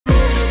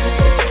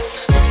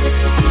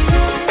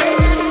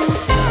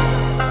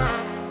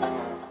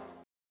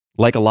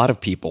Like a lot of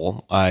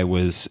people, I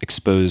was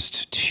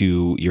exposed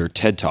to your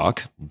TED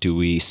Talk, Do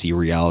We See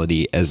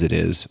Reality as It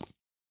Is?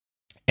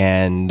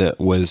 And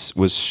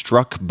was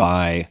struck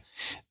by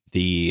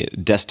the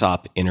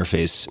desktop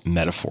interface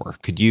metaphor.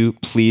 Could you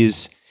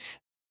please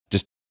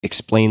just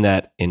explain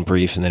that in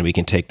brief, and then we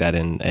can take that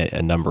in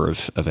a number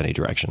of any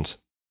directions?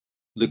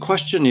 The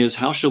question is,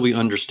 how shall we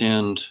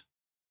understand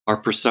our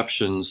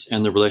perceptions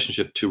and the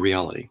relationship to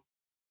reality?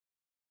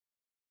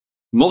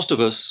 Most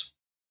of us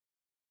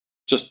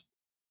just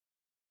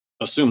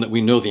assume that we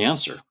know the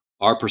answer.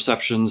 Our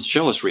perceptions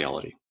show us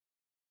reality.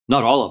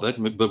 Not all of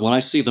it, but when I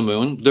see the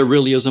moon, there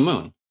really is a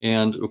moon.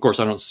 And of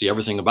course, I don't see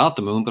everything about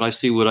the moon, but I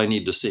see what I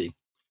need to see.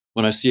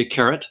 When I see a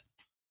carrot,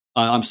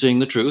 I'm seeing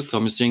the truth.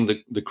 I'm seeing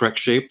the correct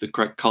shape, the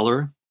correct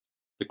color,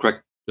 the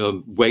correct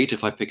weight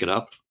if I pick it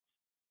up.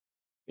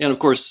 And of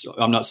course,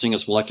 I'm not seeing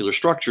its molecular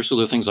structure, so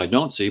there are things I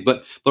don't see,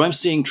 but I'm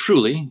seeing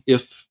truly,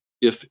 if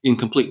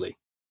incompletely.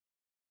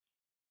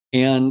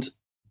 And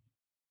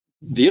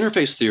the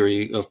interface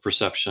theory of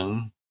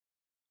perception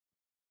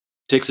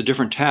takes a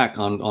different tack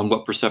on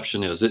what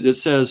perception is. It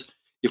says,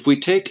 if we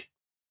take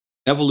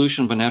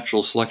evolution by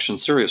natural selection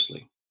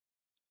seriously,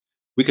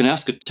 we can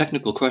ask a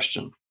technical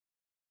question.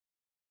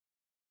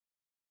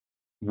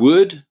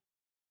 Would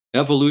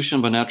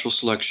evolution by natural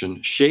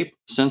selection shape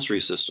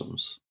sensory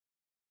systems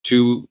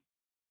to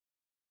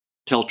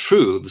tell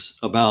truths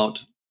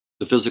about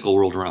the physical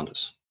world around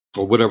us,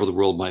 or whatever the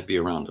world might be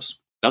around us?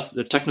 That's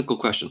the technical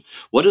question.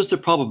 What is the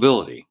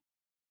probability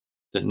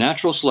that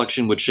natural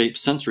selection would shape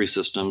sensory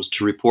systems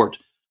to report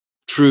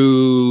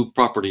true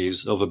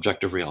properties of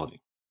objective reality?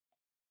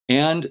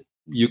 And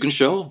you can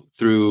show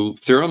through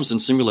theorems and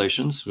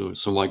simulations.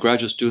 Some of my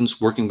graduate students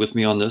working with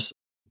me on this,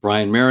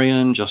 Brian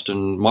Marion,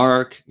 Justin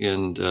Mark,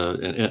 and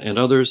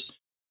others,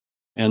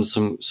 and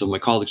some of my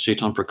colleagues,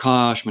 Chetan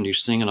Prakash,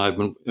 Manish Singh, and I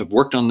have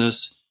worked on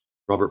this,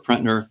 Robert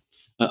Prentner,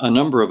 a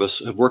number of us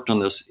have worked on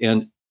this,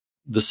 and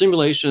the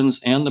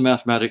simulations and the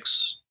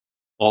mathematics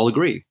all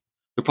agree.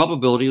 The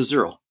probability is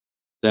zero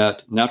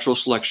that natural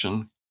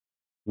selection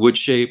would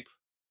shape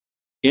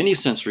any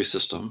sensory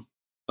system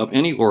of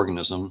any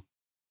organism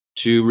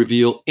to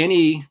reveal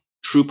any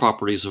true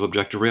properties of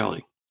objective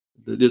reality.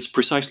 It's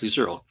precisely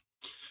zero.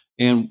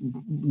 And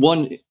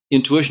one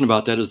intuition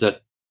about that is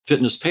that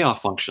fitness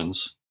payoff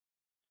functions,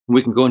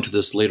 we can go into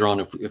this later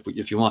on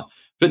if you want,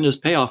 fitness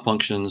payoff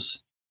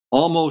functions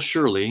almost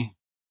surely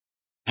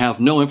have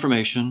no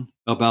information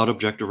about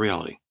objective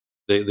reality.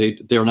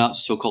 They are not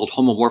so-called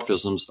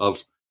homomorphisms of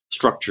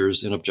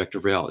structures in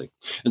objective reality.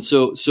 And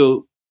so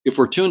if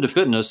we're tuned to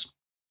fitness,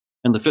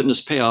 and the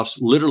fitness payoffs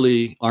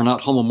literally are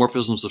not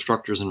homomorphisms of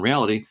structures in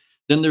reality,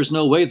 then there's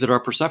no way that our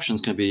perceptions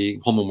can be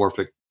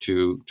homomorphic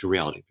to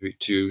reality,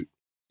 to see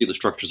the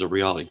structures of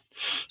reality.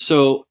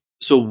 So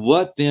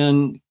what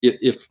then,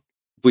 if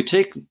we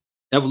take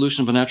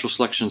evolution by natural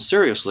selection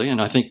seriously, and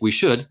I think we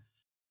should,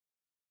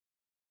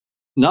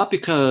 not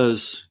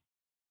because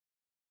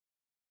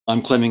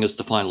I'm claiming it's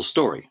the final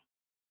story,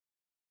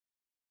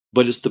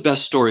 but it's the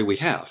best story we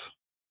have,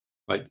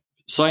 right?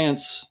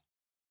 Science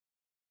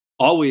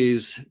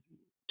always,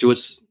 to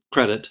its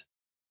credit,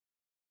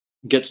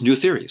 gets new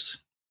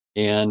theories.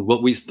 And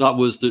what we thought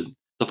was the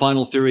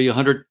final theory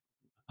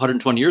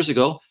 120 years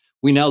ago,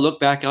 we now look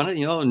back on it,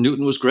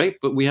 Newton was great,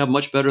 but we have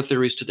much better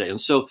theories today.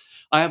 And so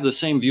I have the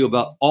same view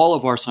about all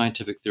of our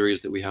scientific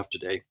theories that we have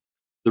today.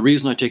 The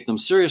reason I take them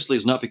seriously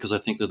is not because I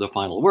think they're the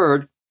final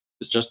word.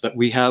 It's just that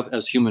we have,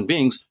 as human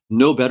beings,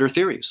 no better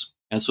theories.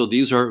 And so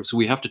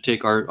we have to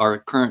take our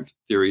current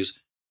theories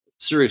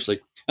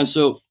seriously. And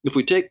so if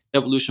we take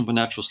evolution by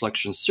natural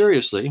selection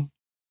seriously,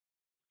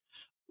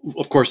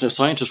 of course, as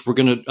scientists, we're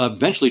going to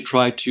eventually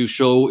try to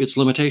show its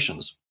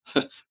limitations,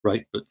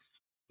 right?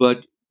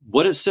 But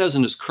what it says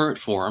in its current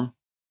form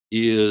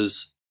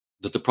is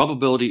that the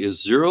probability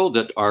is zero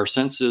that our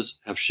senses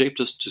have shaped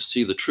us to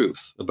see the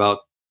truth about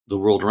the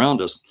world around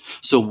us.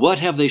 So what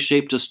have they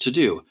shaped us to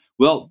do?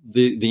 Well,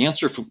 the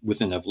answer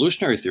within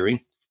evolutionary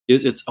theory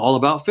is it's all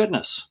about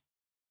fitness.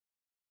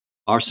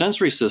 Our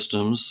sensory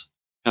systems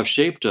have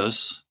shaped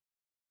us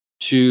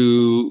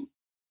to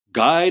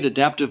guide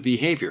adaptive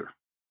behavior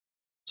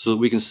so that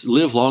we can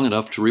live long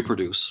enough to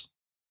reproduce,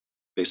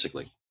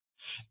 basically.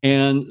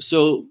 And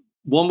so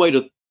one way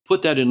to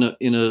put that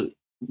in a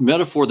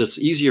metaphor that's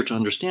easier to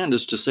understand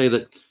is to say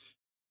that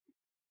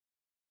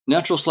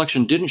natural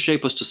selection didn't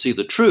shape us to see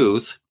the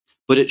truth,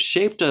 but it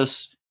shaped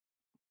us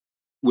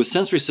with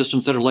sensory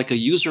systems that are like a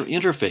user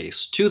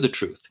interface to the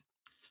truth.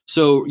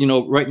 So,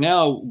 right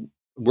now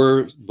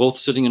we're both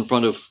sitting in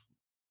front of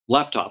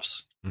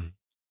laptops,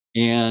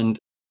 and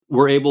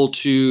we're able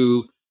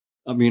to,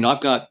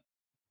 I've got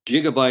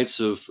gigabytes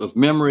of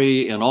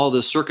memory and all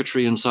this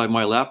circuitry inside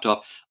my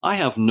laptop. I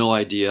have no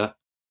idea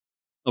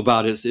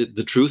about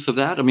the truth of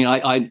that.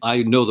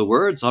 I know the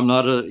words. I'm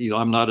not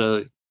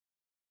a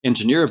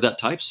engineer of that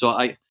type. So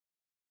I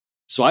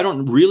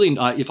don't really,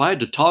 if I had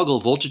to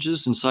toggle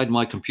voltages inside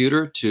my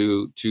computer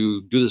to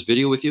do this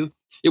video with you,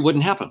 it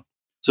wouldn't happen.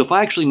 So if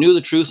I actually knew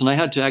the truth and I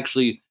had to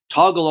actually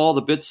toggle all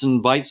the bits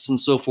and bytes and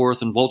so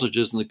forth and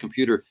voltages in the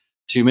computer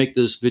to make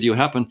this video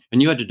happen,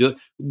 and you had to do it,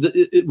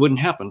 it wouldn't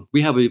happen.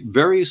 We have a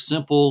very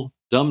simple,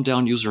 dumbed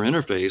down user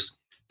interface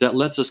that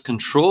lets us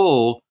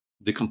control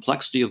the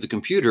complexity of the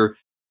computer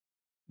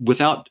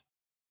without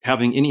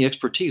having any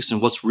expertise in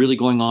what's really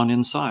going on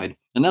inside.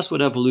 And that's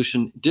what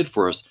evolution did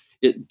for us.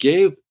 It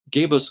gave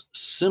us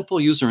simple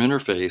user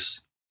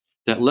interface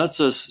that lets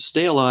us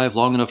stay alive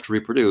long enough to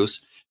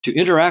reproduce, to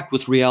interact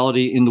with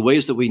reality in the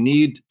ways that we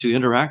need to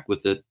interact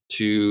with it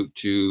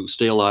to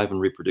stay alive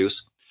and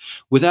reproduce,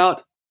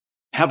 without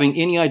having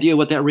any idea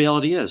what that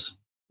reality is.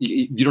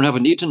 You don't have a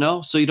need to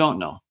know, so you don't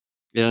know.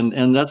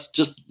 And that's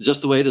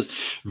just the way it is.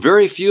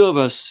 Very few of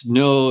us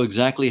know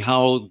exactly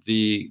how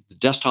the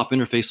desktop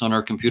interface on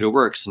our computer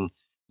works. And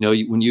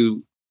when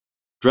you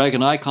drag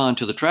an icon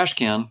to the trash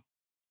can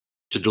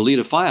to delete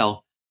a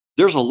file,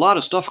 there's a lot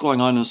of stuff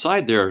going on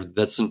inside there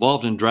that's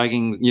involved in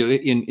dragging,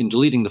 in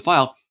deleting the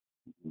file.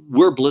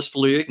 We're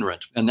blissfully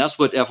ignorant. And that's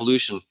what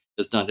evolution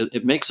has done.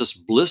 It makes us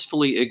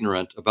blissfully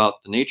ignorant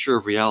about the nature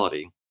of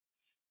reality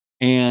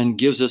and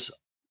gives us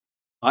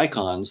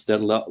icons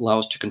that allow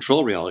us to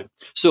control reality.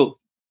 So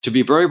to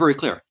be very, very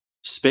clear,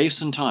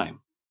 space and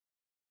time,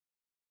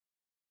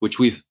 which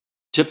we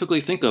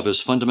typically think of as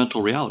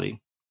fundamental reality,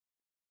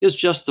 is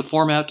just the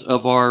format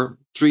of our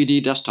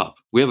 3D desktop.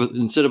 We have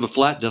instead of a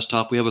flat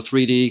desktop, we have a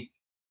 3D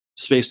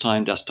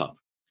space-time desktop.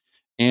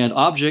 And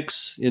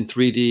objects in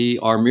 3D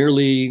are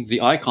merely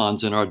the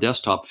icons in our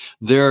desktop.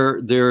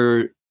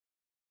 They're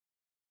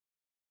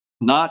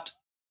not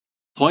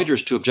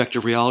pointers to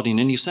objective reality in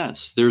any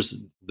sense.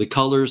 There's the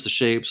colors, the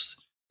shapes,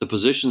 the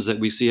positions that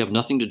we see have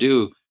nothing to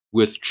do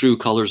with true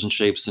colors and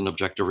shapes in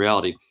objective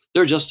reality.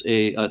 They're just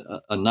a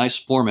nice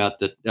format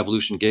that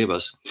evolution gave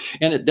us.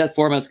 And that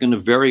format's going to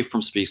vary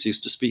from species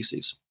to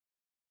species.